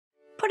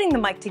Putting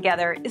the mic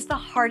together is the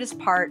hardest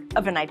part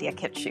of an idea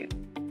kit shoot.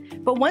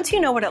 But once you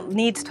know what it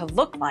needs to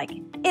look like,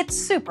 it's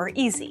super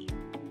easy.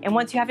 And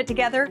once you have it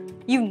together,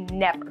 you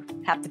never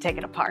have to take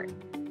it apart.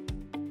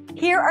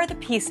 Here are the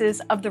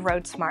pieces of the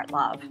RØDE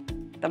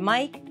smartLAV: the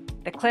mic,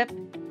 the clip,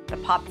 the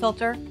pop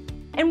filter,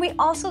 and we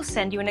also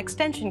send you an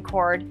extension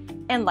cord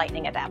and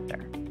lightning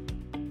adapter.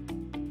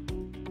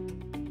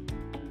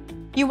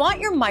 You want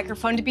your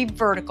microphone to be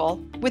vertical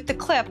with the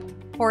clip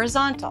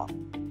horizontal.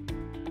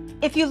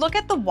 If you look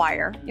at the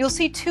wire, you'll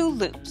see two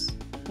loops.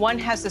 One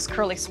has this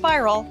curly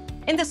spiral,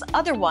 and this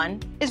other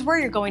one is where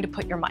you're going to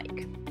put your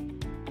mic.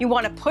 You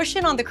want to push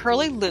in on the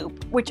curly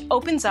loop, which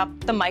opens up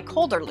the mic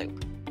holder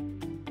loop.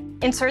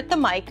 Insert the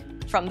mic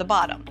from the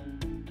bottom.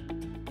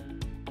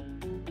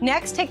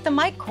 Next, take the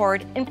mic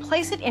cord and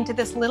place it into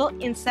this little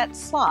inset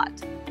slot.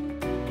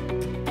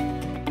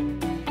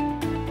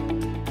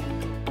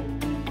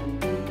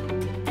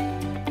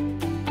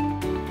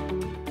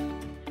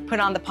 Put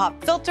on the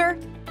pop filter.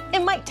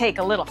 It might take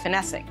a little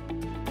finessing.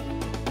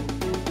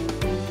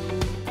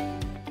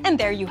 And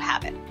there you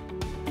have it.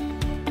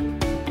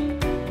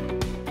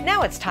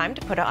 Now it's time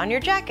to put it on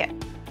your jacket.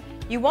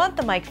 You want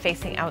the mic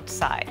facing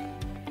outside.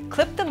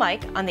 Clip the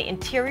mic on the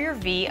interior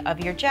V of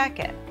your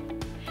jacket.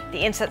 The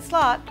inset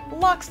slot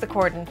locks the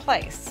cord in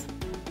place.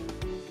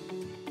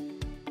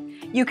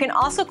 You can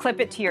also clip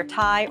it to your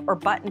tie or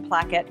button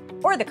placket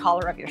or the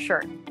collar of your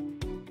shirt.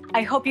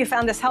 I hope you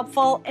found this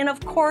helpful, and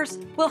of course,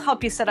 we'll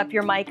help you set up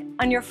your mic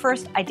on your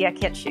first idea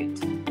kit shoot.